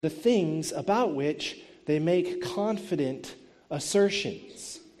the things about which they make confident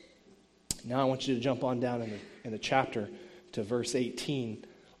assertions. Now I want you to jump on down in the chapter to verse 18,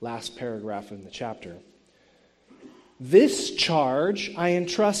 last paragraph in the chapter. This charge I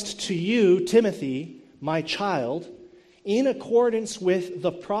entrust to you, Timothy, my child, in accordance with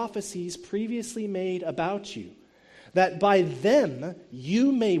the prophecies previously made about you, that by them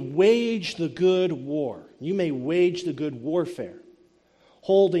you may wage the good war. You may wage the good warfare,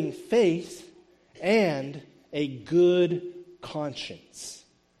 holding faith and a good conscience.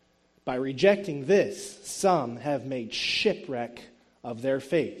 By rejecting this, some have made shipwreck of their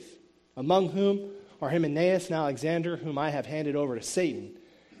faith, among whom are Hymenaeus and Alexander, whom I have handed over to Satan,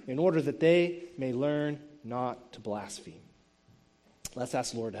 in order that they may learn not to blaspheme. Let's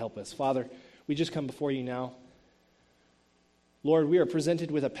ask the Lord to help us. Father, we just come before you now. Lord, we are presented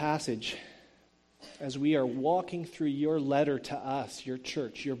with a passage as we are walking through your letter to us, your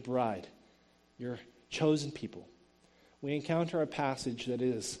church, your bride, your chosen people. We encounter a passage that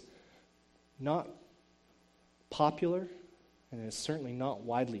is not popular and is certainly not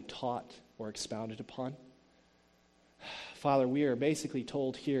widely taught or expounded upon. Father, we are basically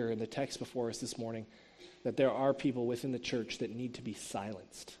told here in the text before us this morning that there are people within the church that need to be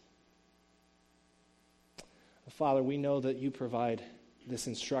silenced. Father, we know that you provide this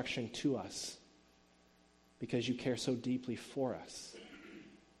instruction to us because you care so deeply for us.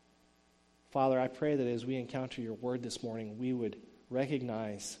 Father, I pray that as we encounter your word this morning, we would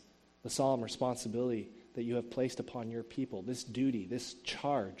recognize the solemn responsibility that you have placed upon your people, this duty, this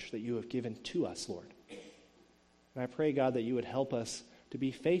charge that you have given to us, Lord. And I pray, God, that you would help us to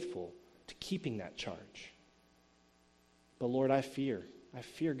be faithful to keeping that charge. But Lord, I fear,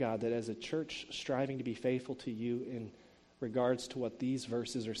 God, that as a church striving to be faithful to you in regards to what these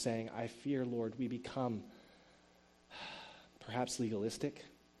verses are saying, I fear, Lord, we become perhaps legalistic.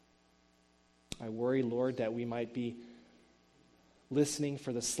 I worry, Lord, that we might be listening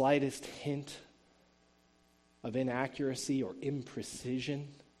for the slightest hint of inaccuracy or imprecision,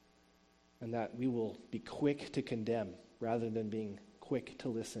 and that we will be quick to condemn rather than being quick to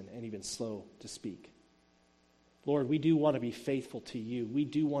listen and even slow to speak. Lord, we do want to be faithful to you. We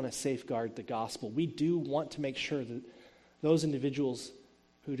do want to safeguard the gospel. We do want to make sure that those individuals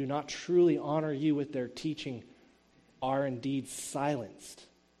who do not truly honor you with their teaching are indeed silenced.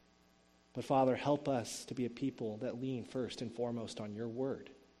 But Father, help us to be a people that lean first and foremost on your word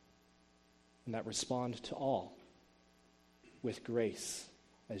and that respond to all with grace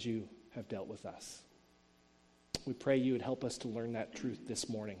as you have dealt with us. We pray you would help us to learn that truth this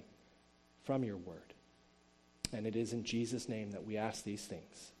morning from your word. And it is in Jesus' name that we ask these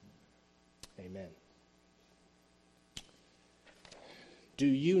things. Amen. Do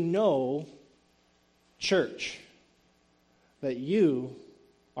you know, church, that you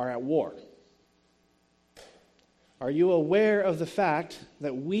are at war? Are you aware of the fact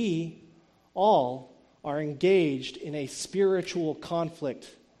that we all are engaged in a spiritual conflict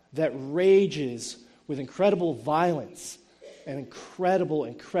that rages with incredible violence and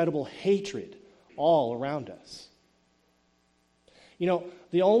incredible hatred all around us? You know,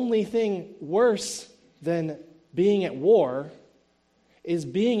 the only thing worse than being at war is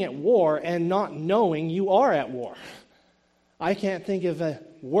being at war and not knowing you are at war. I can't think of a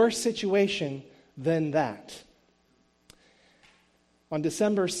worse situation than that. On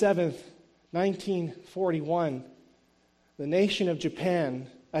December 7th, 1941, the nation of Japan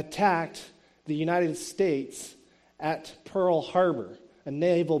attacked the United States at Pearl Harbor, a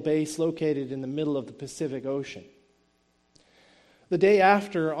naval base located in the middle of the Pacific Ocean. The day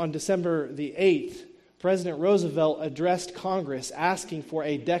after, on December the 8th, President Roosevelt addressed Congress asking for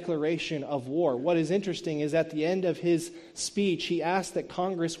a declaration of war. What is interesting is at the end of his speech, he asked that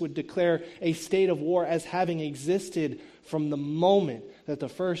Congress would declare a state of war as having existed from the moment that the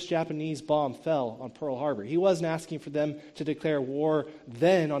first Japanese bomb fell on Pearl Harbor. He wasn't asking for them to declare war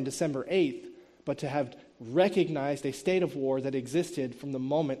then on December 8th, but to have recognized a state of war that existed from the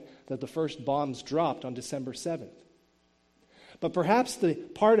moment that the first bombs dropped on December 7th. But perhaps the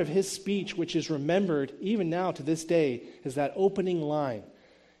part of his speech which is remembered even now to this day is that opening line,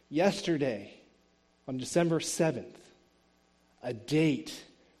 yesterday on December 7th, a date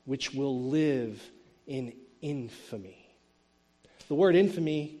which will live in infamy. The word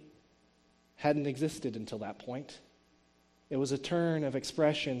infamy hadn't existed until that point. It was a turn of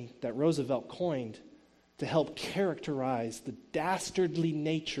expression that Roosevelt coined to help characterize the dastardly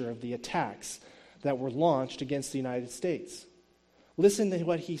nature of the attacks that were launched against the United States. Listen to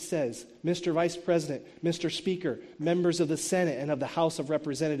what he says. Mr. Vice President, Mr. Speaker, members of the Senate and of the House of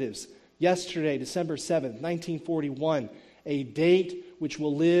Representatives, yesterday, December 7th, 1941, a date which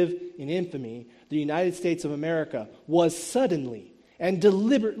will live in infamy, the United States of America was suddenly and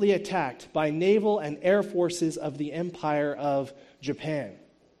deliberately attacked by naval and air forces of the Empire of Japan.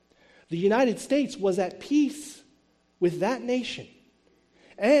 The United States was at peace with that nation,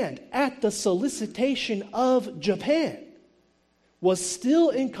 and at the solicitation of Japan, was still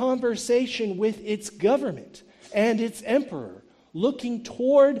in conversation with its government and its emperor, looking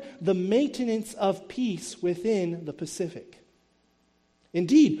toward the maintenance of peace within the Pacific.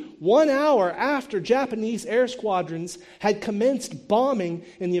 Indeed, 1 hour after Japanese air squadrons had commenced bombing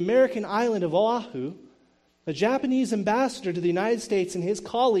in the American island of Oahu, the Japanese ambassador to the United States and his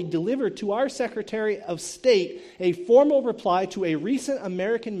colleague delivered to our Secretary of State a formal reply to a recent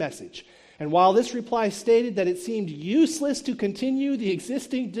American message. And while this reply stated that it seemed useless to continue the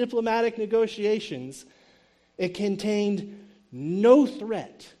existing diplomatic negotiations, it contained no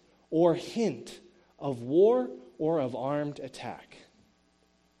threat or hint of war or of armed attack.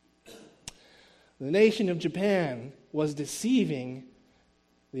 The nation of Japan was deceiving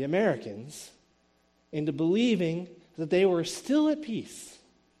the Americans into believing that they were still at peace,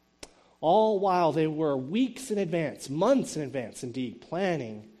 all while they were weeks in advance, months in advance indeed,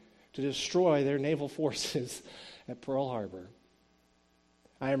 planning to destroy their naval forces at Pearl Harbor.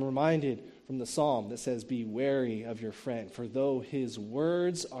 I am reminded from the psalm that says, "Be wary of your friend, for though his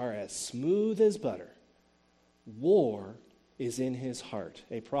words are as smooth as butter, war is in his heart,"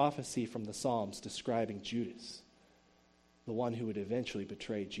 a prophecy from the Psalms describing Judas, the one who would eventually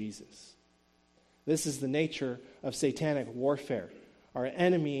betray Jesus. This is the nature of satanic warfare. Our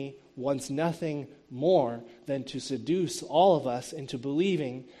enemy wants nothing more than to seduce all of us into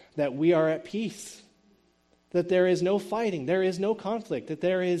believing that we are at peace, that there is no fighting, there is no conflict, that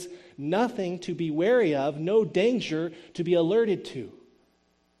there is nothing to be wary of, no danger to be alerted to.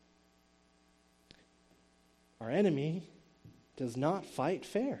 Our enemy does not fight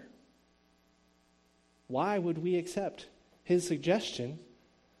fair. Why would we accept his suggestion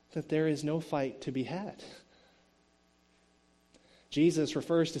that there is no fight to be had? Jesus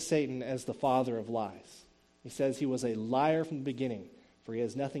refers to Satan as the father of lies. He says he was a liar from the beginning, for he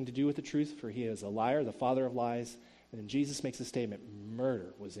has nothing to do with the truth, for he is a liar, the father of lies. And then Jesus makes a statement,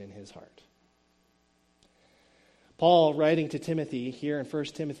 murder was in his heart. Paul, writing to Timothy here in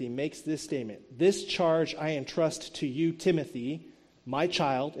 1 Timothy, makes this statement: "This charge I entrust to you, Timothy, my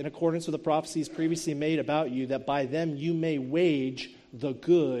child, in accordance with the prophecies previously made about you, that by them you may wage the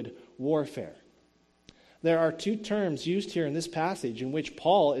good warfare." There are two terms used here in this passage in which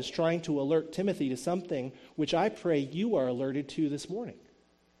Paul is trying to alert Timothy to something which I pray you are alerted to this morning,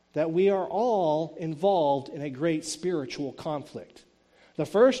 that we are all involved in a great spiritual conflict. The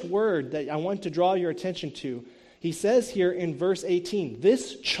first word that I want to draw your attention to, he says here in verse 18,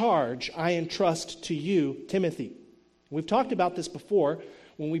 "This charge I entrust to you, Timothy." We've talked about this before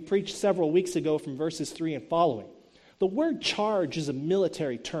when we preached several weeks ago from verses 3 and following. The word charge is a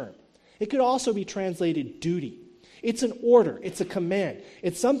military term. It could also be translated duty. It's an order. It's a command.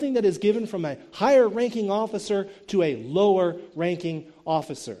 It's something that is given from a higher ranking officer to a lower ranking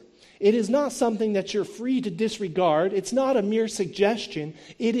officer. It is not something that you're free to disregard. It's not a mere suggestion.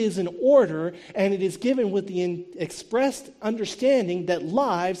 It is an order, and it is given with the expressed understanding that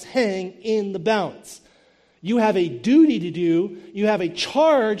lives hang in the balance. You have a duty to do. You have a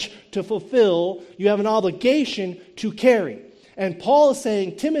charge to fulfill. You have an obligation to carry. And Paul is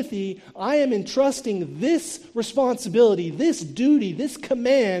saying, Timothy, I am entrusting this responsibility, this duty, this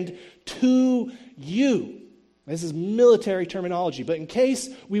command to you. This is military terminology, but in case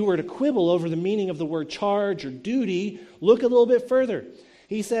we were to quibble over the meaning of the word charge or duty, look a little bit further.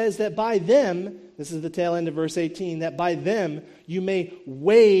 He says that by them, this is the tail end of verse 18, that by them you may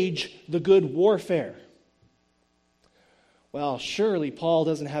wage the good warfare. Well, surely Paul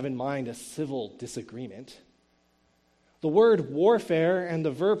doesn't have in mind a civil disagreement. The word warfare and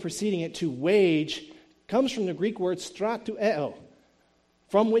the verb preceding it, to wage, comes from the Greek word stratueo,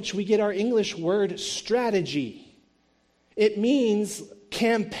 from which we get our English word strategy. It means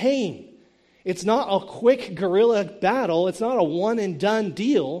campaign. It's not a quick guerrilla battle. It's not a one-and-done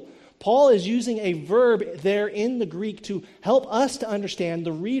deal. Paul is using a verb there in the Greek to help us to understand,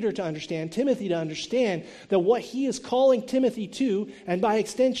 the reader to understand, Timothy to understand that what he is calling Timothy to, and by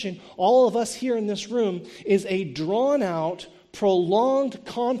extension, all of us here in this room, is a drawn-out, prolonged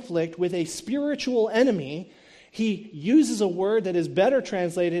conflict with a spiritual enemy. He uses a word that is better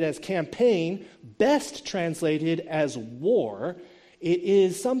translated as campaign, best translated as war. It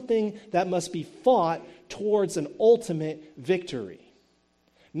is something that must be fought towards an ultimate victory.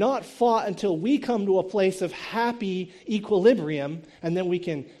 not fought until we come to a place of happy equilibrium, and then we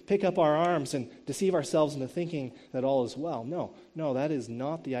can pick up our arms and deceive ourselves into thinking that all is well. No, that is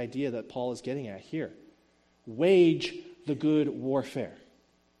not the idea that Paul is getting at here. Wage the good warfare.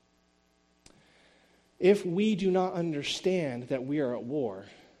 If we do not understand that we are at war,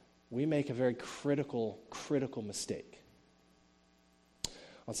 we make a very critical mistake.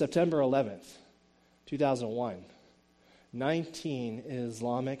 On September 11th, 2001, 19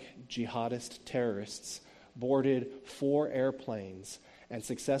 Islamic jihadist terrorists boarded 4 airplanes and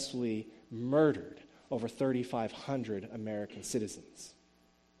successfully murdered over 3,500 American citizens.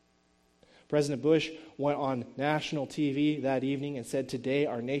 President Bush went on national TV that evening and said, "Today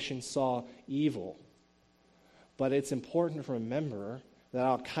our nation saw evil." But it's important to remember that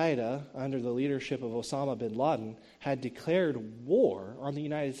Al-Qaeda, under the leadership of Osama bin Laden, had declared war on the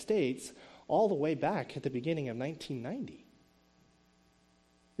United States all the way back at the beginning of 1990.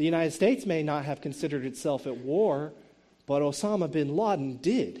 The United States may not have considered itself at war, but Osama bin Laden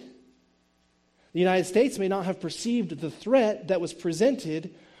did. The United States may not have perceived the threat that was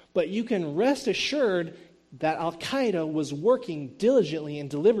presented, but you can rest assured that Al-Qaeda was working diligently and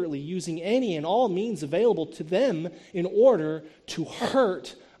deliberately using any and all means available to them in order to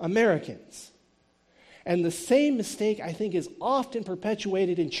hurt Americans. And the same mistake, I think, is often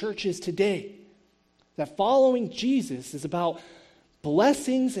perpetuated in churches today. That following Jesus is about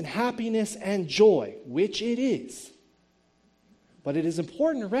blessings and happiness and joy, which it is. But it is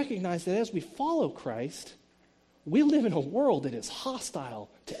important to recognize that as we follow Christ, we live in a world that is hostile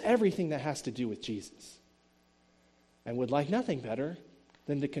to everything that has to do with Jesus. And would like nothing better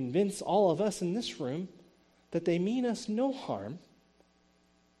than to convince all of us in this room that they mean us no harm,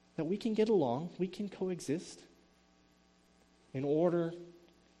 that we can get along, we can coexist, in order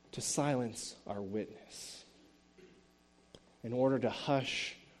to silence our witness, in order to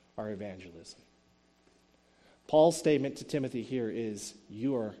hush our evangelism. Paul's statement to Timothy here is,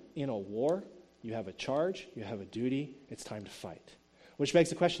 you are in a war, you have a charge, you have a duty, it's time to fight. Which begs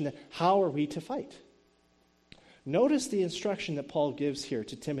the question that, how are we to fight? Notice the instruction that Paul gives here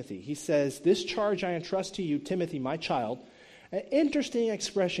to Timothy. He says, "This charge I entrust to you, Timothy, my child." An interesting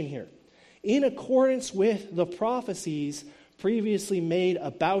expression here. "In accordance with the prophecies previously made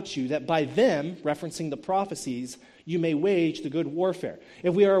about you, that by them," referencing the prophecies, "you may wage the good warfare."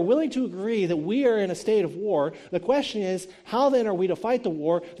 If we are willing to agree that we are in a state of war, the question is, how then are we to fight the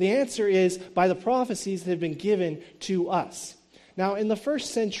war? The answer is by the prophecies that have been given to us. Now, in the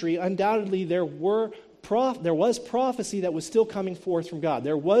first century, undoubtedly there was prophecy that was still coming forth from God.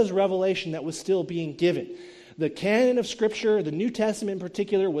 There was revelation that was still being given. The canon of Scripture, the New Testament in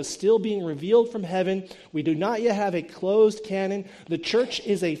particular, was still being revealed from heaven. We do not yet have a closed canon. The church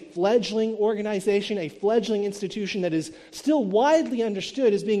is a fledgling organization, a fledgling institution that is still widely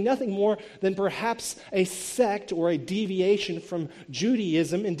understood as being nothing more than perhaps a sect or a deviation from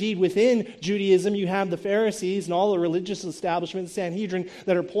Judaism. Indeed, within Judaism, you have the Pharisees and all the religious establishments, Sanhedrin,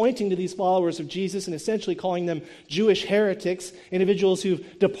 that are pointing to these followers of Jesus and essentially calling them Jewish heretics, individuals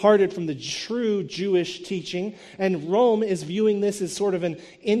who've departed from the true Jewish teaching. And Rome is viewing this as sort of an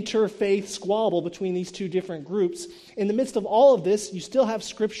interfaith squabble between these two different groups. In the midst of all of this, you still have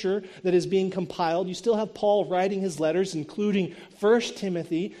Scripture that is being compiled. You still have Paul writing his letters, including 1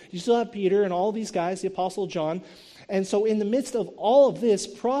 Timothy. You still have Peter and all these guys, the Apostle John. And so in the midst of all of this,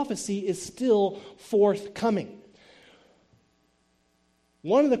 prophecy is still forthcoming.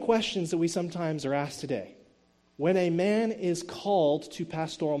 One of the questions that we sometimes are asked today, when a man is called to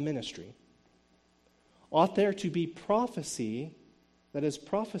pastoral ministry, ought there to be prophecy that is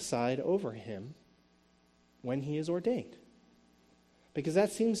prophesied over him when he is ordained? Because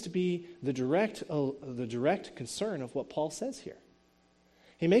that seems to be the direct concern of what Paul says here.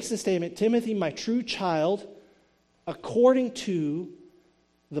 He makes the statement, "Timothy, my true child, according to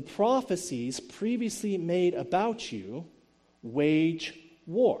the prophecies previously made about you, wage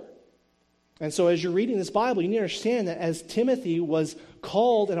war." And so as you're reading this Bible, you need to understand that as Timothy was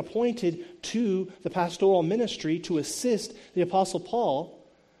called and appointed to the pastoral ministry to assist the Apostle Paul,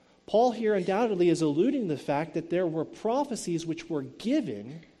 Paul here undoubtedly is alluding to the fact that there were prophecies which were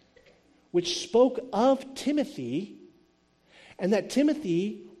given, which spoke of Timothy, and that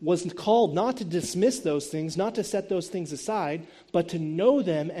Timothy was called not to dismiss those things, not to set those things aside, but to know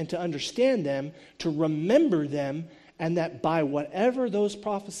them and to understand them, to remember them, and that by whatever those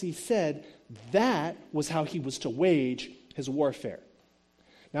prophecies said, that was how he was to wage his warfare.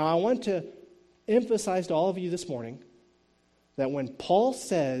 Now, I want to emphasize to all of you this morning that when Paul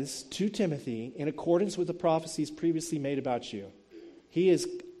says to Timothy, in accordance with the prophecies previously made about you, he is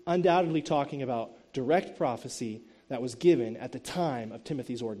undoubtedly talking about direct prophecy that was given at the time of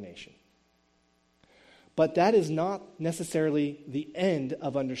Timothy's ordination. But that is not necessarily the end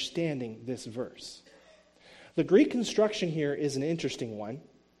of understanding this verse. The Greek construction here is an interesting one.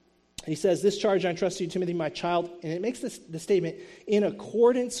 He says, "This charge I entrust to you, Timothy, my child," and it makes the statement, "in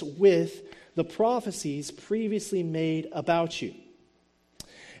accordance with the prophecies previously made about you."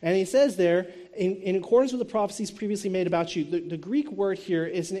 And he says there, in accordance with the prophecies previously made about you, the Greek word here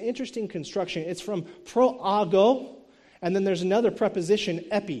is an interesting construction. It's from proago, and then there's another preposition,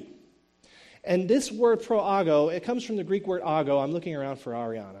 epi. And this word proago, it comes from the Greek word ago. I'm looking around for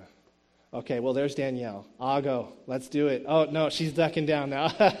Ariana. Okay, well, there's Danielle. Ago, let's do it. Oh, no, she's ducking down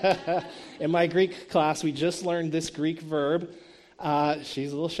now. In my Greek class, we just learned this Greek verb.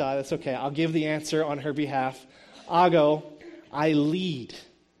 She's a little shy. That's okay. I'll give the answer on her behalf. Ago, I lead.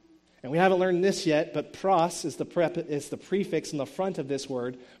 And we haven't learned this yet, but pros is the prefix in the front of this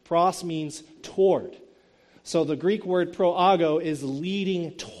word. Pros means toward. So the Greek word proago is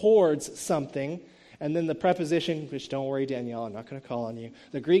leading towards something. And then the preposition, which don't worry, Danielle, I'm not going to call on you.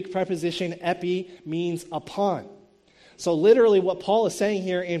 The Greek preposition epi means upon. So literally what Paul is saying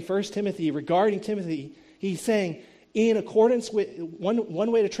here in 1 Timothy regarding Timothy, he's saying, in accordance with,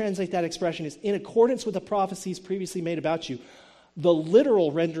 one way to translate that expression is, in accordance with the prophecies previously made about you. The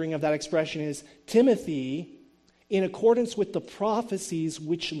literal rendering of that expression is, Timothy, in accordance with the prophecies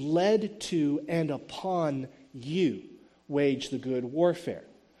which led to and upon you, wage the good warfare.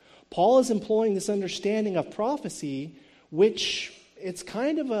 Paul is employing this understanding of prophecy, which it's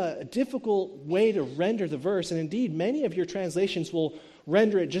kind of a difficult way to render the verse, and indeed many of your translations will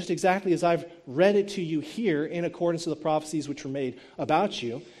render it just exactly as I've read it to you here, in accordance with the prophecies which were made about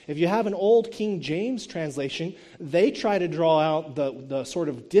you. If you have an old King James translation, they try to draw out the sort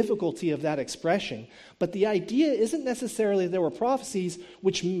of difficulty of that expression. But the idea isn't necessarily there were prophecies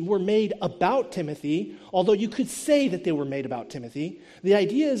which were made about Timothy, although you could say that they were made about Timothy. The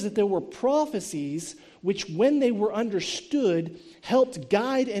idea is that there were prophecies which, when they were understood, helped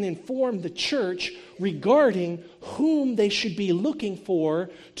guide and inform the church regarding whom they should be looking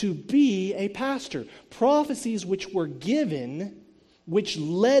for to be a pastor. Prophecies which were given, which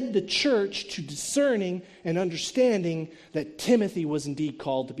led the church to discerning and understanding that Timothy was indeed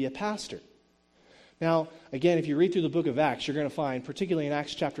called to be a pastor. Now, again, if you read through the book of Acts, you're going to find, particularly in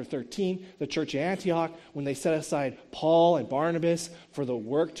Acts chapter 13, the church at Antioch, when they set aside Paul and Barnabas for the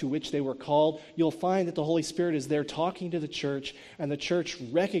work to which they were called, you'll find that the Holy Spirit is there talking to the church, and the church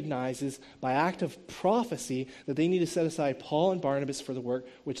recognizes by act of prophecy that they need to set aside Paul and Barnabas for the work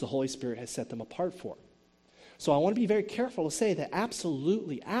which the Holy Spirit has set them apart for. So I want to be very careful to say that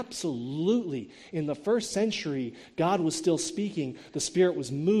absolutely, in the first century, God was still speaking, the Spirit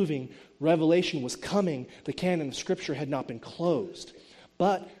was moving, revelation was coming, the canon of Scripture had not been closed.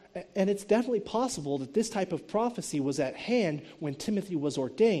 And it's definitely possible that this type of prophecy was at hand when Timothy was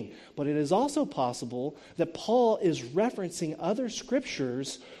ordained. But it is also possible that Paul is referencing other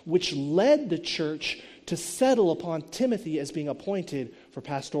scriptures which led the church to settle upon Timothy as being appointed for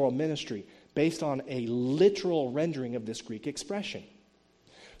pastoral ministry, based on a literal rendering of this Greek expression.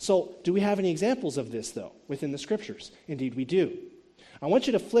 So, do we have any examples of this, though, within the Scriptures? Indeed, we do. I want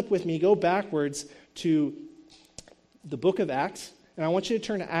you to flip with me, go backwards to the book of Acts, and I want you to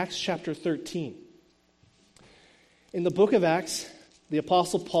turn to Acts chapter 13. In the book of Acts, the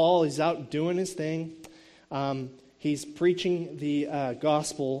Apostle Paul is out doing his thing. He's preaching the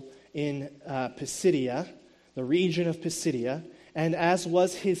gospel in Pisidia, the region of Pisidia. And as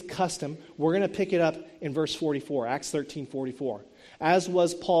was his custom, we're going to pick it up in verse 44, Acts 13:44. As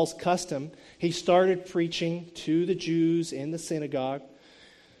was Paul's custom, he started preaching to the Jews in the synagogue.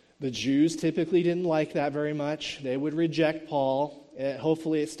 The Jews typically didn't like that very much. They would reject Paul.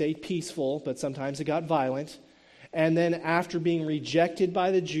 Hopefully it stayed peaceful, but sometimes it got violent. And then after being rejected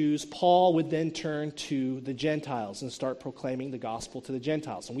by the Jews, Paul would then turn to the Gentiles and start proclaiming the gospel to the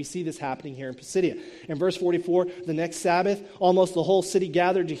Gentiles. And we see this happening here in Pisidia. In verse 44, the next Sabbath, almost the whole city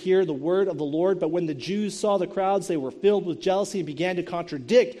gathered to hear the word of the Lord. But when the Jews saw the crowds, they were filled with jealousy and began to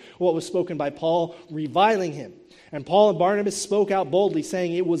contradict what was spoken by Paul, reviling him. And Paul and Barnabas spoke out boldly,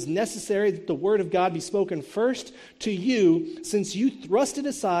 saying, "It was necessary that the word of God be spoken first to you, since you thrust it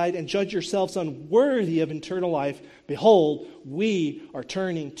aside and judge yourselves unworthy of eternal life. Behold, we are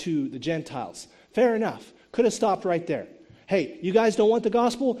turning to the Gentiles." Fair enough. Could have stopped right there. Hey, you guys don't want the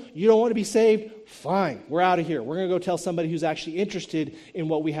gospel? You don't want to be saved? Fine. We're out of here. We're going to go tell somebody who's actually interested in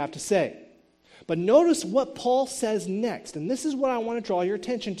what we have to say. But notice what Paul says next, and this is what I want to draw your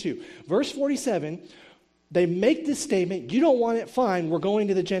attention to. Verse 47, they make this statement, you don't want it, fine, we're going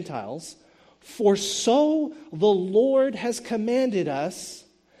to the Gentiles. "For so the Lord has commanded us,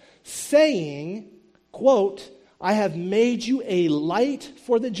 saying," quote, I have made you a light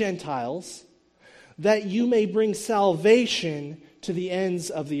for the Gentiles, that you may bring salvation to the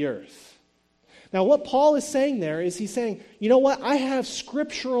ends of the earth. Now, what Paul is saying there is he's saying, you know what? I have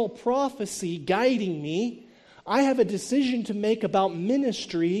scriptural prophecy guiding me. I have a decision to make about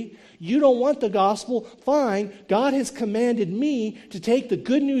ministry. You don't want the gospel? Fine. God has commanded me to take the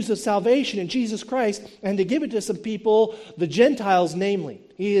good news of salvation in Jesus Christ and to give it to some people, the Gentiles namely.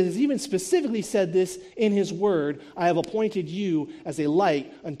 He has even specifically said this in his word, I have appointed you as a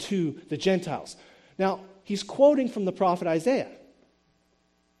light unto the Gentiles. Now, he's quoting from the prophet Isaiah.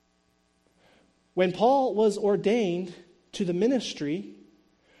 When Paul was ordained to the ministry,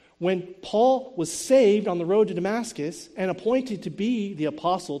 when Paul was saved on the road to Damascus and appointed to be the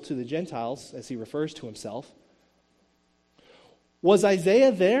apostle to the Gentiles, as he refers to himself, was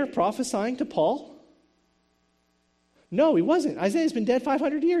Isaiah there prophesying to Paul? No, he wasn't. Isaiah's been dead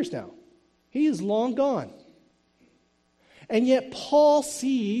 500 years now. He is long gone. And yet Paul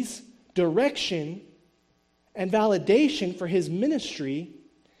sees direction and validation for his ministry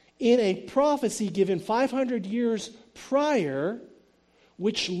in a prophecy given 500 years prior,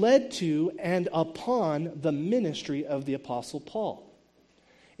 which led to and upon the ministry of the Apostle Paul.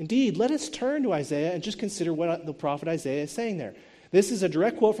 Indeed, let us turn to Isaiah and just consider what the prophet Isaiah is saying there. This is a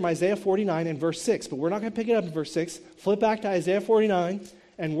direct quote from Isaiah 49 and verse 6, but we're not going to pick it up in verse 6. Flip back to Isaiah 49,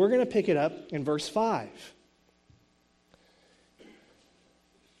 and we're going to pick it up in verse 5.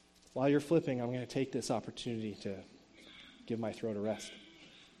 While you're flipping, I'm going to take this opportunity to give my throat a rest.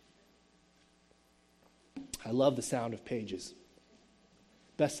 I love the sound of pages.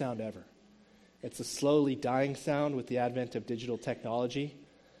 Best sound ever. It's a slowly dying sound with the advent of digital technology.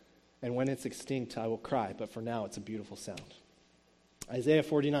 And when it's extinct, I will cry. But for now, it's a beautiful sound. Isaiah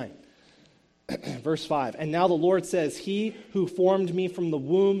 49, verse 5. And now the Lord says, He who formed me from the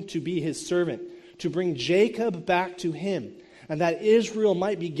womb to be his servant, to bring Jacob back to him, and that Israel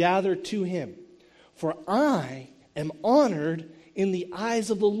might be gathered to him. For I am honored in the eyes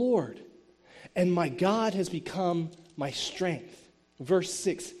of the Lord, and my God has become my strength. Verse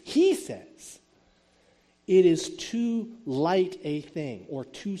 6, he says, it is too light a thing, or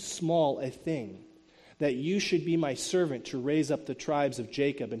too small a thing, that you should be my servant to raise up the tribes of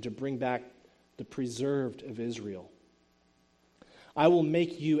Jacob and to bring back the preserved of Israel. I will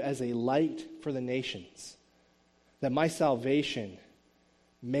make you as a light for the nations, that my salvation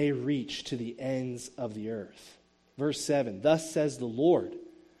may reach to the ends of the earth. Verse 7, thus says the Lord,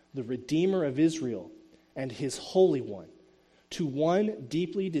 the Redeemer of Israel and his Holy One, to one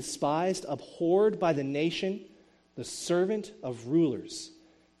deeply despised, abhorred by the nation, the servant of rulers.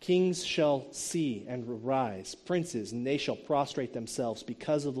 Kings shall see and rise, princes, and they shall prostrate themselves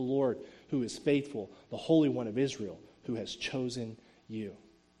because of the Lord who is faithful, the Holy One of Israel, who has chosen you.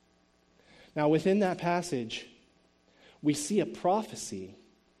 Now, within that passage, we see a prophecy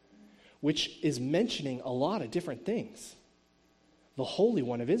which is mentioning a lot of different things. The Holy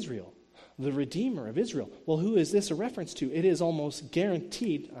One of Israel, the Redeemer of Israel. Well, who is this a reference to? It is almost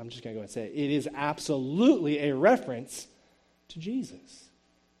guaranteed, I'm just going to go and say it is absolutely a reference to Jesus.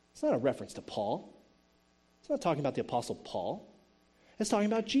 It's not a reference to Paul. It's not talking about the Apostle Paul. It's talking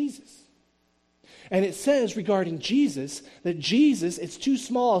about Jesus. And it says regarding Jesus that Jesus, it's too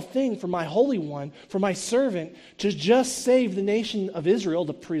small a thing for my Holy One, for my servant, to just save the nation of Israel,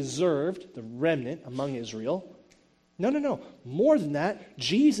 the preserved, the remnant among Israel. No. More than that,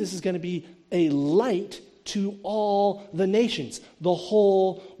 Jesus is going to be a light to all the nations, the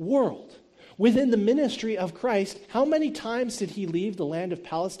whole world. Within the ministry of Christ, how many times did he leave the land of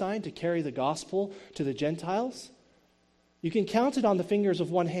Palestine to carry the gospel to the Gentiles? You can count it on the fingers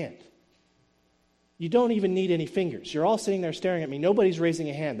of one hand. You don't even need any fingers. You're all sitting there staring at me. Nobody's raising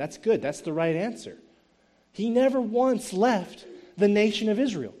a hand. That's good. That's the right answer. He never once left the nation of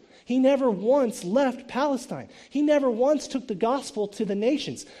Israel. He never once left Palestine. He never once took the gospel to the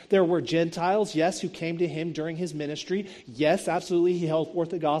nations. There were Gentiles, yes, who came to him during his ministry. Yes, absolutely, he held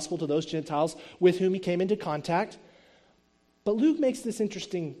forth the gospel to those Gentiles with whom he came into contact. But Luke makes this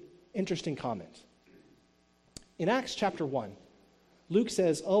interesting comment. In Acts chapter 1, Luke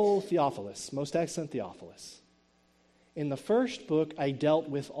says, "O Theophilus, most excellent Theophilus, in the first book I dealt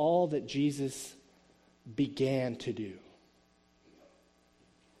with all that Jesus began to do."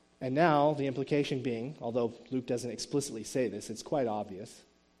 And now, the implication being, although Luke doesn't explicitly say this, it's quite obvious,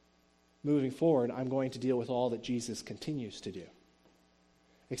 moving forward, I'm going to deal with all that Jesus continues to do.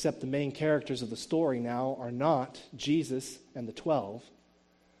 Except the main characters of the story now are not Jesus and the 12.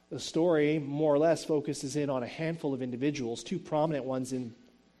 The story more or less focuses in on a handful of individuals, two prominent ones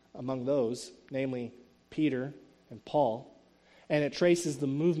among those, namely Peter and Paul. And it traces the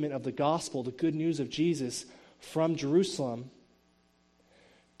movement of the gospel, the good news of Jesus, from Jerusalem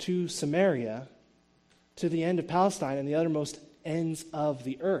to Samaria to the end of Palestine and the uttermost ends of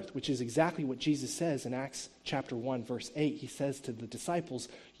the earth, which is exactly what Jesus says in Acts chapter 1, verse 8. He says to the disciples,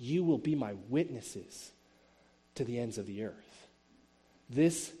 "You will be my witnesses to the ends of the earth."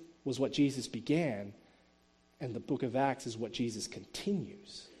 This was what Jesus began, and the book of Acts is what Jesus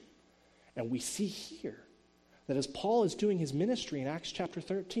continues. And we see here that as Paul is doing his ministry in Acts chapter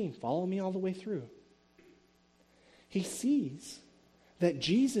 13, follow me all the way through, he sees that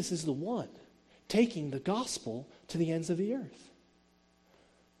Jesus is the one taking the gospel to the ends of the earth.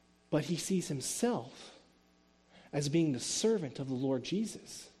 But he sees himself as being the servant of the Lord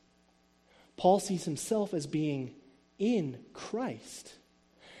Jesus. Paul sees himself as being in Christ.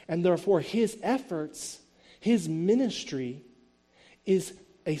 And therefore his efforts, his ministry, is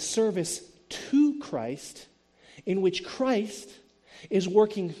a service to Christ, in which Christ is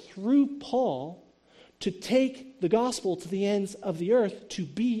working through Paul to take the gospel to the ends of the earth, to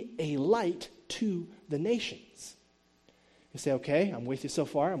be a light to the nations. You say, okay, I'm with you so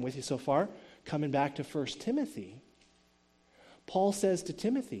far. Coming back to 1 Timothy, Paul says to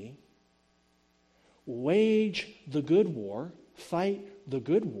Timothy, wage the good war, fight the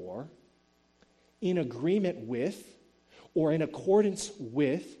good war in agreement with, or in accordance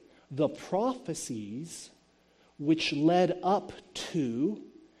with, the prophecies which led up to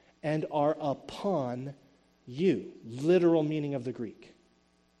and are upon you. Literal meaning of the Greek.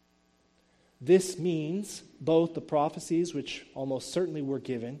 This means both the prophecies which almost certainly were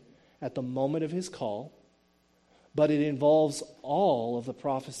given at the moment of his call, but it involves all of the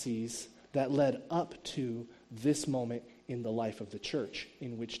prophecies that led up to this moment in the life of the church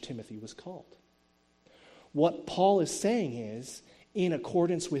in which Timothy was called. What Paul is saying is, in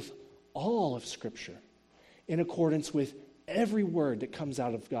accordance with all of Scripture, in accordance with every word that comes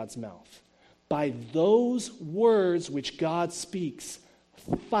out of God's mouth, by those words which God speaks,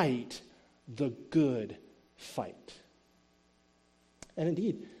 fight the good fight. And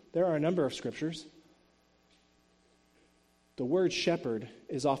indeed, there are a number of scriptures. The word shepherd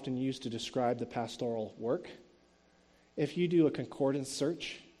is often used to describe the pastoral work. If you do a concordance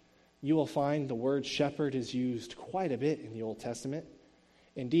search, you will find the word shepherd is used quite a bit in the Old Testament.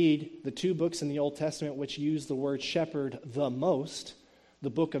 Indeed, the two books in the Old Testament which use the word shepherd the most, the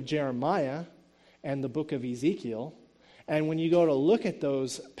book of Jeremiah and the book of Ezekiel. And when you go to look at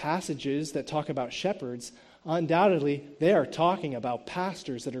those passages that talk about shepherds, undoubtedly they are talking about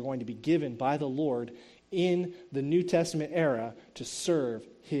pastors that are going to be given by the Lord in the New Testament era to serve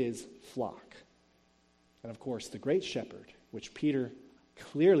his flock. And of course, the great shepherd, which Peter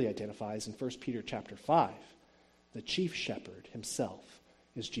clearly identifies in 1 Peter chapter 5, the chief shepherd himself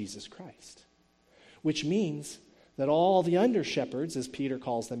is Jesus Christ. Which means that all the under shepherds, as Peter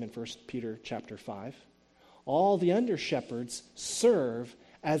calls them in 1 Peter chapter 5, all the under shepherds serve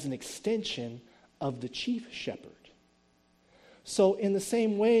as an extension of the chief shepherd. So in the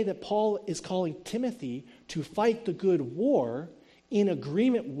same way that Paul is calling Timothy to fight the good war in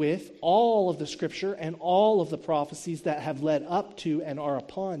agreement with all of the Scripture and all of the prophecies that have led up to and are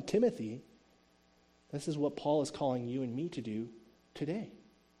upon Timothy, this is what Paul is calling you and me to do today.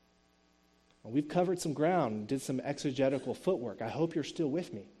 Well, we've covered some ground and did some exegetical footwork. I hope you're still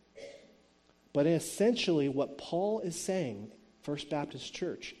with me. But essentially what Paul is saying, First Baptist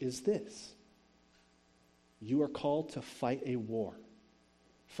Church, is this. You are called to fight a war.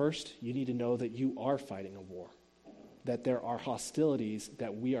 First, you need to know that you are fighting a war, that there are hostilities,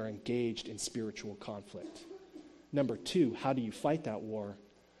 that we are engaged in spiritual conflict. Number two, how do you fight that war?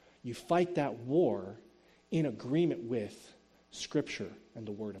 You fight that war in agreement with Scripture and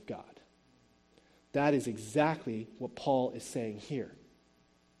the Word of God. That is exactly what Paul is saying here.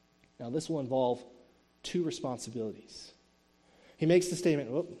 Now, this will involve two responsibilities. He makes the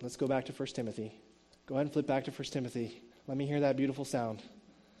statement, let's go back to 1 Timothy. Go ahead and flip back to 1 Timothy. Let me hear that beautiful sound.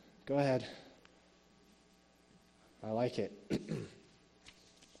 Go ahead. I like it.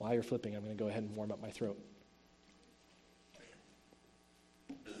 While you're flipping, I'm going to go ahead and warm up my throat.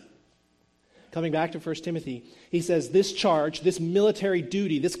 Coming back to 1 Timothy, he says, this charge, this military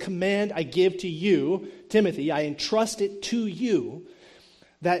duty, this command I give to you, Timothy, I entrust it to you,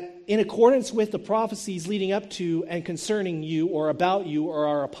 that in accordance with the prophecies leading up to and concerning you or about you or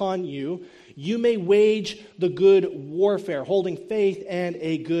are upon you, you may wage the good warfare, holding faith and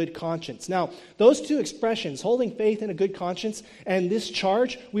a good conscience. Now, those two expressions, holding faith and a good conscience, and this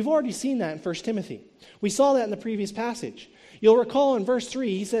charge, we've already seen that in 1 Timothy. We saw that in the previous passage. You'll recall in verse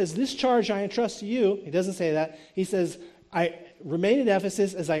 3, he says, this charge I entrust to you. He doesn't say that. He says, I remain at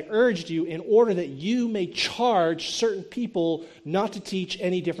Ephesus as I urged you in order that you may charge certain people not to teach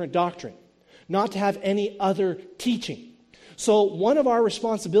any different doctrine. not to have any other teaching. So one of our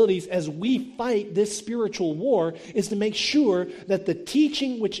responsibilities as we fight this spiritual war is to make sure that the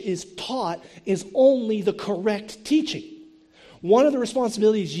teaching which is taught is only the correct teaching. One of the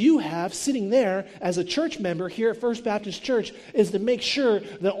responsibilities you have sitting there as a church member here at First Baptist Church is to make sure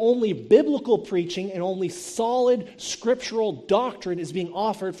that only biblical preaching and only solid scriptural doctrine is being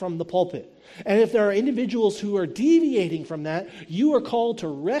offered from the pulpit. And if there are individuals who are deviating from that, you are called to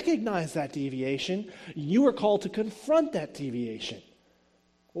recognize that deviation. You are called to confront that deviation.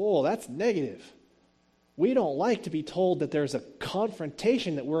 Oh, that's negative. We don't like to be told that there's a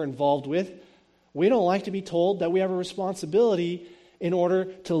confrontation that we're involved with. We don't like to be told that we have a responsibility in order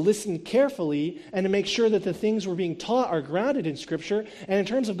to listen carefully and to make sure that the things we're being taught are grounded in Scripture. And in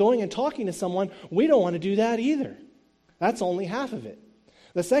terms of going and talking to someone, we don't want to do that either. That's only half of it.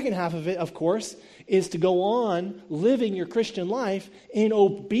 The second half of it, of course, is to go on living your Christian life in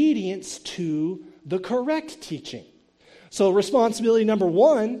obedience to the correct teaching. So responsibility number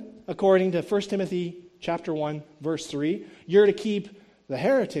 1, according to 1 Timothy chapter 1, verse 3, you're to keep the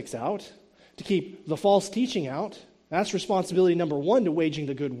heretics out, to keep the false teaching out. That's responsibility number 1 to waging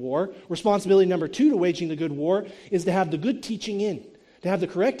the good war. Responsibility number 2 to waging the good war is to have the good teaching in, to have the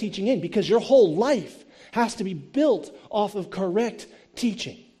correct teaching in, because your whole life has to be built off of correct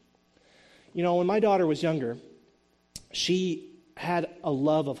teaching. You know, when my daughter was younger, she had a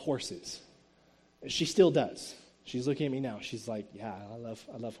love of horses. She still does. She's looking at me now. She's like, yeah, I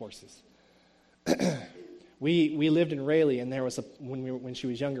love horses. We lived in Raleigh, and there was when she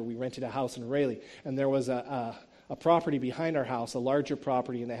was younger, we rented a house in Raleigh, and there was a property behind our house, a larger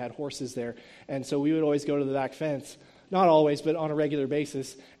property, and they had horses there. And so we would always go to the back fence, not always, but on a regular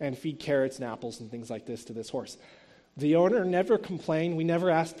basis, and feed carrots and apples and things like this to this horse. The owner never complained. We never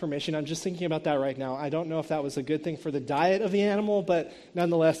asked permission. I'm just thinking about that right now. I don't know if that was a good thing for the diet of the animal, but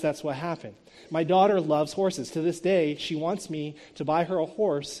nonetheless, that's what happened. My daughter loves horses. To this day, she wants me to buy her a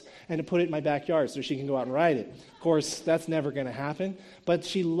horse and to put it in my backyard so she can go out and ride it. Of course, that's never going to happen, but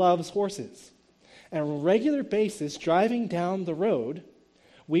she loves horses. And on a regular basis, driving down the road,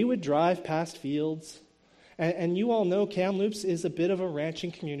 we would drive past fields. And you all know Kamloops is a bit of a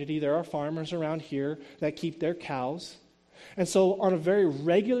ranching community. There are farmers around here that keep their cows. And so on a very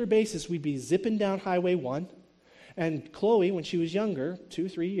regular basis, we'd be zipping down Highway 1. And Chloe, when she was younger, 2,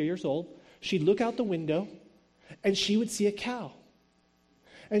 3 years old, she'd look out the window and she would see a cow.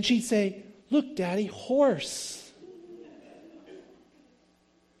 And she'd say, "Look, Daddy, horse."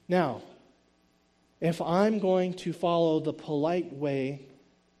 Now, if I'm going to follow the polite way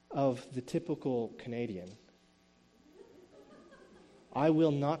of the typical Canadian, I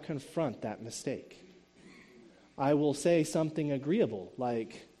will not confront that mistake. I will say something agreeable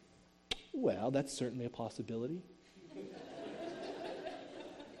like, "Well, that's certainly a possibility."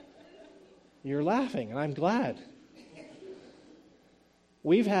 You're laughing, and I'm glad.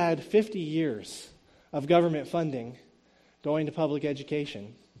 We've had 50 years of government funding going to public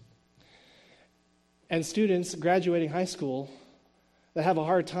education, and students graduating high school that have a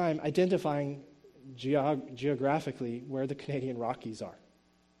hard time identifying geographically where the Canadian Rockies are.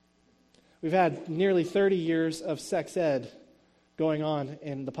 We've had nearly 30 years of sex ed going on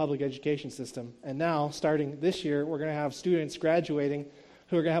in the public education system, and now, starting this year, we're going to have students graduating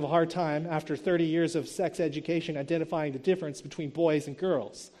who are going to have a hard time, after 30 years of sex education, identifying the difference between boys and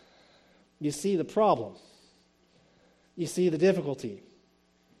girls. You see the problem. You see the difficulty.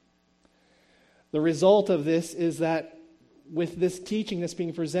 The result of this is that with this teaching that's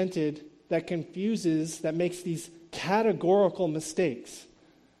being presented, that confuses, that makes these categorical mistakes.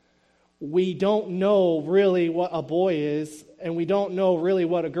 We don't know really what a boy is, and we don't know really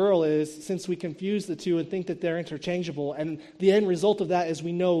what a girl is, since we confuse the two and think that they're interchangeable. And the end result of that is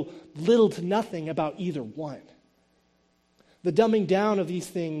we know little to nothing about either one. The dumbing down of these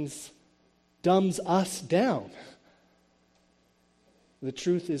things dumbs us down. The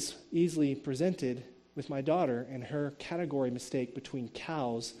truth is easily presented with my daughter and her category mistake between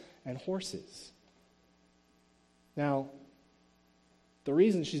cows and horses. Now, the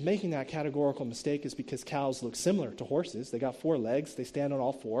reason she's making that categorical mistake is because cows look similar to horses. They got 4 legs. They stand on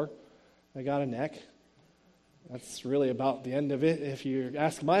all 4. They got a neck. That's really about the end of it, if you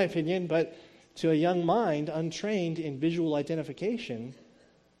ask my opinion. But to a young mind, untrained in visual identification,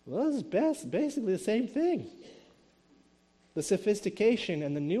 well, it's basically the same thing. The sophistication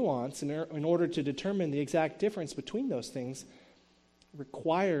and the nuance in order to determine the exact difference between those things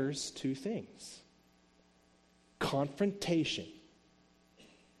requires 2 things. Confrontation.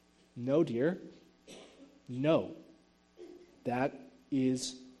 No, dear. No. That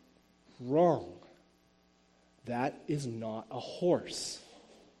is wrong. That is not a horse.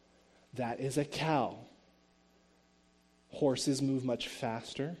 That is a cow. Horses move much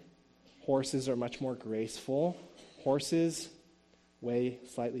faster. Horses are much more graceful. Horses weigh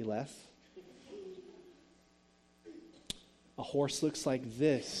slightly less. A horse looks like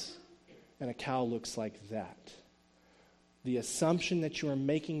this, and a cow looks like that. The assumption that you are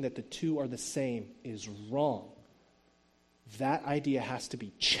making that the two are the same is wrong. That idea has to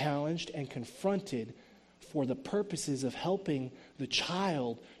be challenged and confronted for the purposes of helping the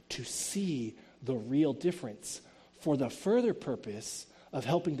child to see the real difference, for the further purpose of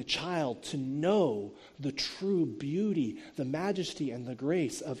helping the child to know the true beauty, the majesty, and the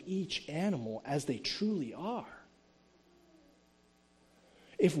grace of each animal as they truly are.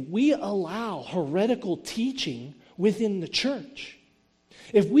 If we allow heretical teaching within the church,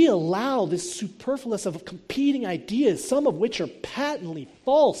 if we allow this superfluous of competing ideas, some of which are patently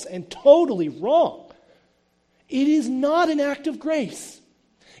false and totally wrong, it is not an act of grace.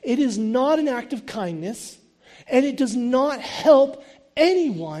 It is not an act of kindness, and it does not help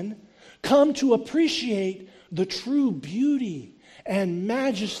anyone come to appreciate the true beauty and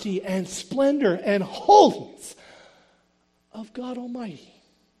majesty and splendor and holiness of God Almighty.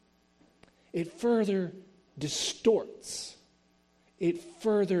 It further distorts. It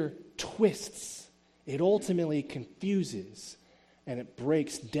further twists. It ultimately confuses, and it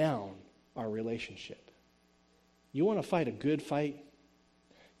breaks down our relationship. You want to fight a good fight?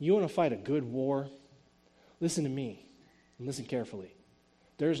 You want to fight a good war? Listen to me, and listen carefully.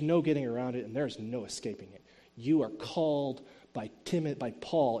 There's no getting around it, and there's no escaping it. You are called by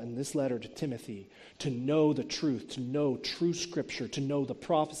Paul in this letter to Timothy to know the truth, to know true Scripture, to know the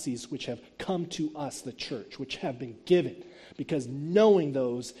prophecies which have come to us, the church, which have been given. Because knowing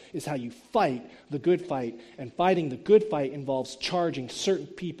those is how you fight the good fight, and fighting the good fight involves charging certain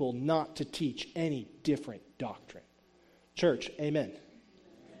people not to teach any different doctrine. Church, amen.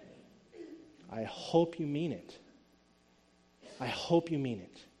 I hope you mean it. I hope you mean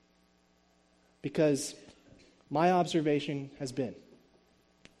it. Because my observation has been,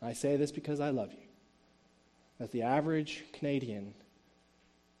 I say this because I love you, that the average Canadian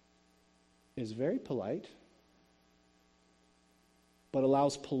is very polite, but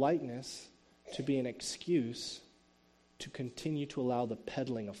allows politeness to be an excuse to continue to allow the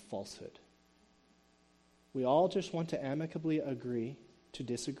peddling of falsehood. We all just want to amicably agree to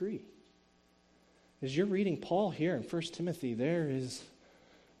disagree. As you're reading Paul here in 1 Timothy, there is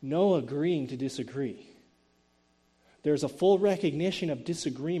no agreeing to disagree. There's a full recognition of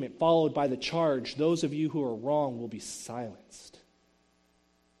disagreement followed by the charge, those of you who are wrong will be silenced.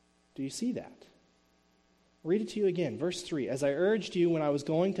 Do you see that? I'll read it to you again. Verse 3, as I urged you when I was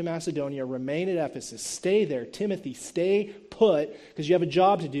going to Macedonia, remain at Ephesus. Stay there. Timothy, stay put, because you have a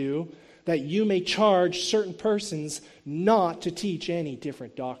job to do, that you may charge certain persons not to teach any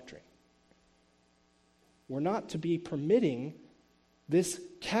different doctrine. We're not to be permitting this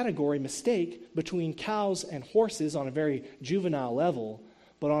category mistake between cows and horses on a very juvenile level,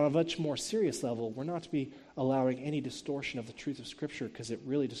 but on a much more serious level, we're not to be allowing any distortion of the truth of Scripture, because it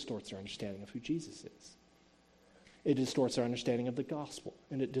really distorts our understanding of who Jesus is. It distorts our understanding of the gospel,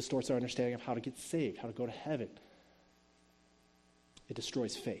 and it distorts our understanding of how to get saved, how to go to heaven. It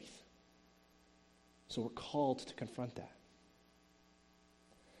destroys faith. So we're called to confront that.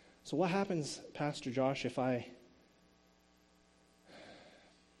 So what happens, Pastor Josh,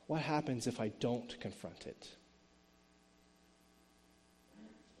 what happens if I don't confront it?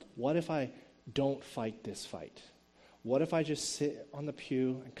 What if I don't fight this fight? What if I just sit on the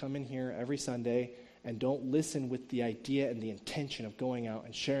pew and come in here every Sunday and don't listen with the idea and the intention of going out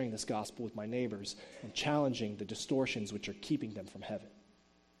and sharing this gospel with my neighbors and challenging the distortions which are keeping them from heaven?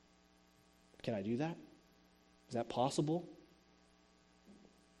 Can I do that? Is that possible?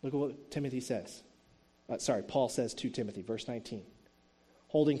 Look at what Timothy says. Paul says to Timothy, verse 19.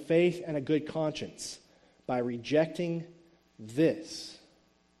 Holding faith and a good conscience, by rejecting this,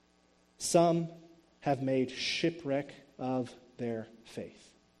 some have made shipwreck of their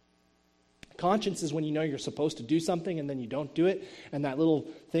faith. Conscience is when you know you're supposed to do something and then you don't do it, and that little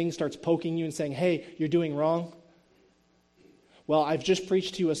thing starts poking you and saying, hey, you're doing wrong. Well, I've just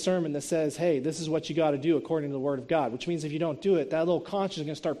preached to you a sermon that says, hey, this is what you got to do according to the Word of God, which means if you don't do it, that little conscience is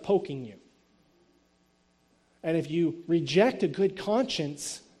going to start poking you. And if you reject a good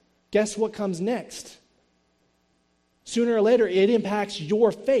conscience, guess what comes next? Sooner or later, it impacts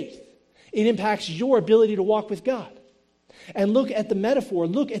your faith. It impacts your ability to walk with God. And look at the metaphor,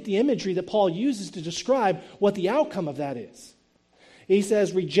 look at the imagery that Paul uses to describe what the outcome of that is. He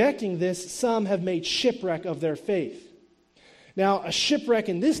says, rejecting this, some have made shipwreck of their faith. Now, a shipwreck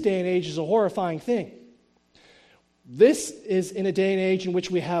in this day and age is a horrifying thing. This is in a day and age in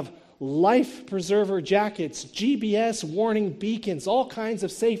which we have life preserver jackets, GPS warning beacons, all kinds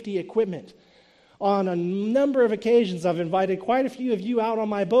of safety equipment. On a number of occasions, I've invited quite a few of you out on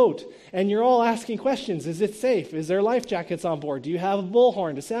my boat, and you're all asking questions. Is it safe? Is there life jackets on board? Do you have a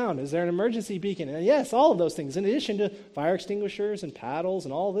bullhorn to sound? Is there an emergency beacon? And yes, all of those things, in addition to fire extinguishers and paddles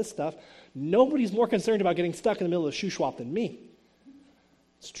and all this stuff. Nobody's more concerned about getting stuck in the middle of a shuswap than me.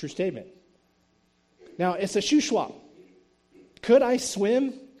 It's a true statement. Now, it's a shuswap. Could I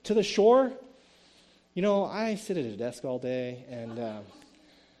swim to the shore? You know, I sit at a desk all day, and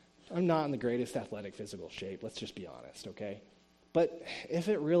I'm not in the greatest athletic physical shape. Let's just be honest, okay? But if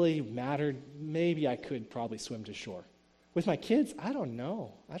it really mattered, maybe I could probably swim to shore. With my kids, I don't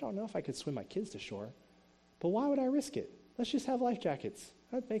know. I don't know if I could swim my kids to shore. But why would I risk it? Let's just have life jackets.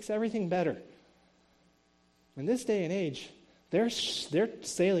 That makes everything better. In this day and age, they're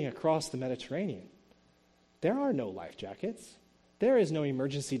sailing across the Mediterranean. There are no life jackets. There is no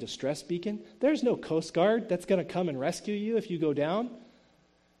emergency distress beacon. There's no Coast Guard that's going to come and rescue you if you go down.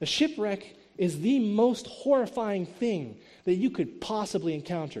 A shipwreck is the most horrifying thing that you could possibly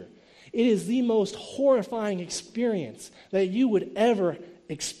encounter. It is the most horrifying experience that you would ever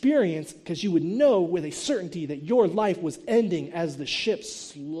experience, because you would know with a certainty that your life was ending as the ship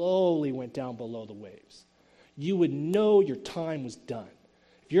slowly went down below the waves. You would know your time was done.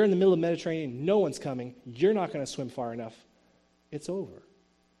 If you're in the middle of the Mediterranean, no one's coming, you're not going to swim far enough, it's over.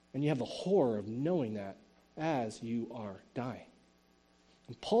 And you have the horror of knowing that as you are dying.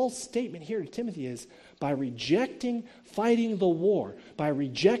 And Paul's statement here to Timothy is, by rejecting fighting the war, by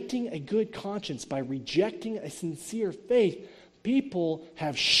rejecting a good conscience, by rejecting a sincere faith, people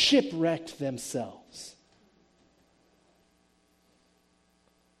have shipwrecked themselves.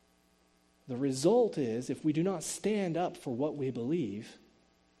 The result is, if we do not stand up for what we believe,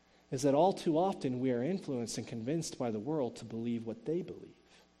 is that all too often we are influenced and convinced by the world to believe what they believe.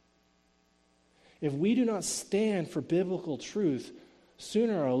 If we do not stand for biblical truth,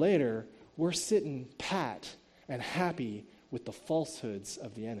 sooner or later, we're sitting pat and happy with the falsehoods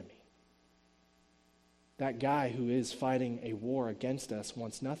of the enemy. That guy who is fighting a war against us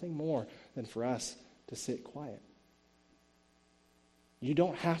wants nothing more than for us to sit quiet. You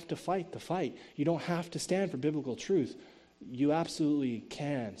don't have to fight the fight. You don't have to stand for biblical truth. You absolutely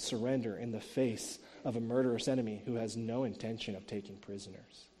can surrender in the face of a murderous enemy who has no intention of taking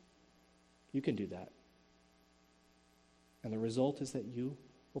prisoners. You can do that. And the result is that you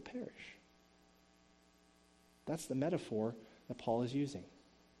will perish. That's the metaphor that Paul is using.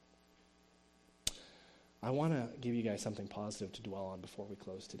 I want to give you guys something positive to dwell on before we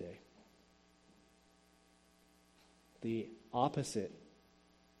close today. The opposite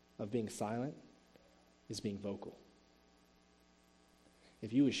of being silent is being vocal.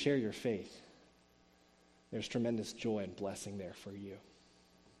 If you would share your faith, there's tremendous joy and blessing there for you.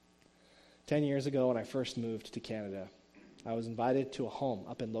 10 years ago, when I first moved to Canada, I was invited to a home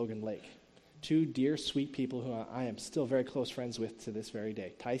up in Logan Lake. Two dear, sweet people who I am still very close friends with to this very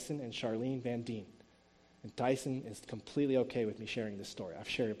day, Tyson and Charlene Van Dien. And Tyson is completely okay with me sharing this story. I've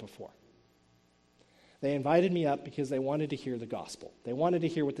shared it before. They invited me up because they wanted to hear the gospel. They wanted to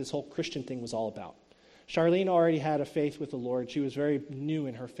hear what this whole Christian thing was all about. Charlene already had a faith with the Lord. She was very new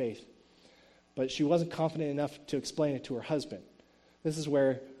in her faith. But she wasn't confident enough to explain it to her husband. This is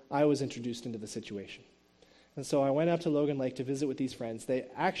where I was introduced into the situation. And so I went out to Logan Lake to visit with these friends. They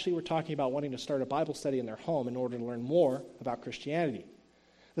actually were talking about wanting to start a Bible study in their home in order to learn more about Christianity.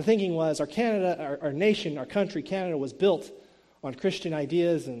 The thinking was our nation, our country, Canada, was built on Christian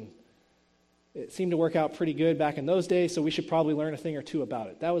ideas, and it seemed to work out pretty good back in those days, so we should probably learn a thing or two about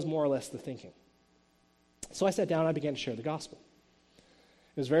it. That was more or less the thinking. So I sat down and I began to share the gospel.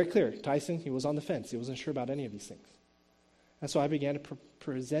 It was very clear. Tyson, he was on the fence. He wasn't sure about any of these things. And so I began to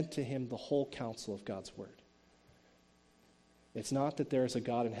present to him the whole counsel of God's word. It's not that there is a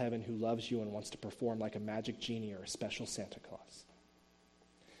God in heaven who loves you and wants to perform like a magic genie or a special Santa Claus.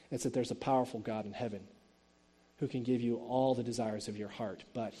 It's that there's a powerful God in heaven who can give you all the desires of your heart,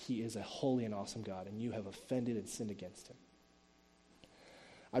 but he is a holy and awesome God, and you have offended and sinned against him.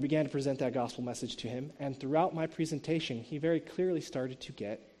 I began to present that gospel message to him, and throughout my presentation, he very clearly started to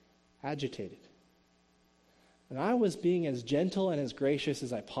get agitated. And I was being as gentle and as gracious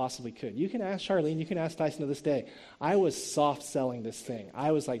as I possibly could. You can ask Charlene, you can ask Tyson to this day. I was soft selling this thing.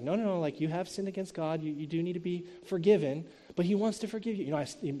 I was like, no, like you have sinned against God. You do need to be forgiven, but he wants to forgive you. You know,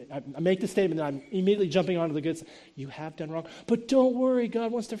 I make the statement, and I'm immediately jumping onto the good side. You have done wrong, but don't worry,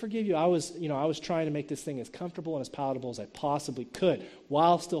 God wants to forgive you. I was trying to make this thing as comfortable and as palatable as I possibly could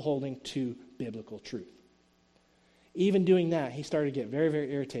while still holding to biblical truth. Even doing that, he started to get very,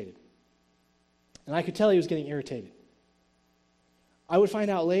 very irritated. And I could tell he was getting irritated. I would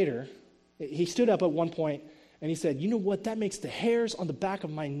find out later, he stood up at one point and he said, you know what, that makes the hairs on the back of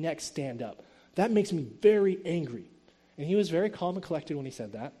my neck stand up. That makes me very angry. And he was very calm and collected when he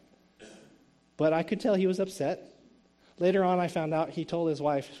said that. But I could tell he was upset. Later on, I found out he told his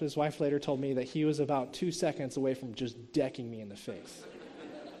wife later told me that he was about 2 seconds away from just decking me in the face.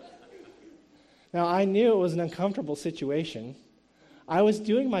 Now, I knew it was an uncomfortable situation. I was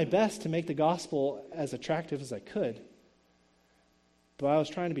doing my best to make the gospel as attractive as I could, but I was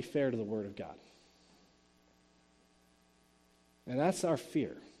trying to be fair to the Word of God. And that's our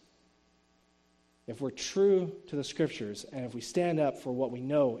fear. If we're true to the Scriptures and if we stand up for what we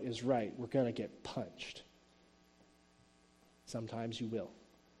know is right, we're going to get punched. Sometimes you will.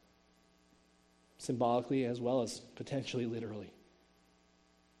 Symbolically as well as potentially literally.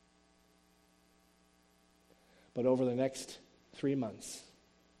 But over the next 3 months,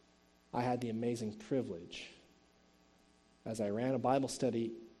 I had the amazing privilege, as I ran a Bible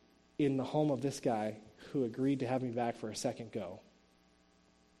study in the home of this guy who agreed to have me back for a second go,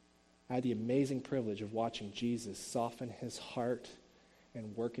 I had the amazing privilege of watching Jesus soften his heart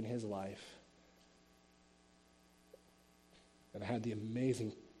and work in his life. And I had the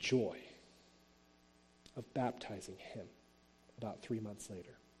amazing joy of baptizing him about 3 months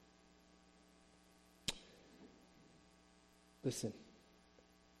later. Listen,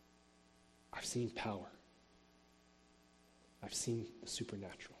 I've seen power. I've seen the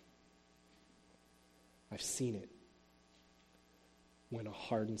supernatural. I've seen it when a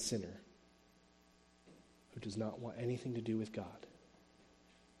hardened sinner who does not want anything to do with God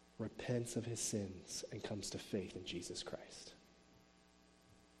repents of his sins and comes to faith in Jesus Christ.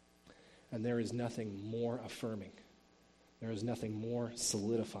 And there is nothing more affirming, there is nothing more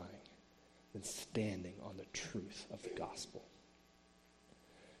solidifying than standing on the truth of the gospel.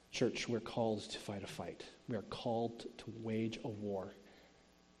 Church, we're called to fight a fight. We are called to wage a war.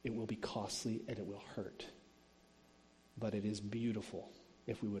 It will be costly and it will hurt. But it is beautiful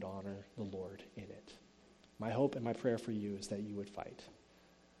if we would honor the Lord in it. My hope and my prayer for you is that you would fight.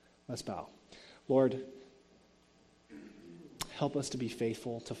 Let's bow. Lord, help us to be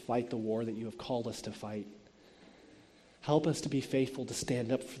faithful to fight the war that you have called us to fight. Help us to be faithful to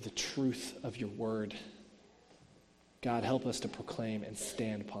stand up for the truth of your word. God, help us to proclaim and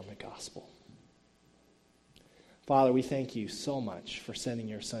stand upon the gospel. Father, we thank you so much for sending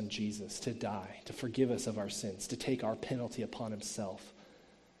your son Jesus to die, to forgive us of our sins, to take our penalty upon himself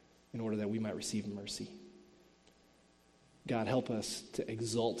in order that we might receive mercy. God, help us to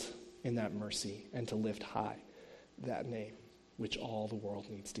exult in that mercy and to lift high that name which all the world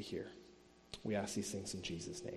needs to hear. We ask these things in Jesus' name.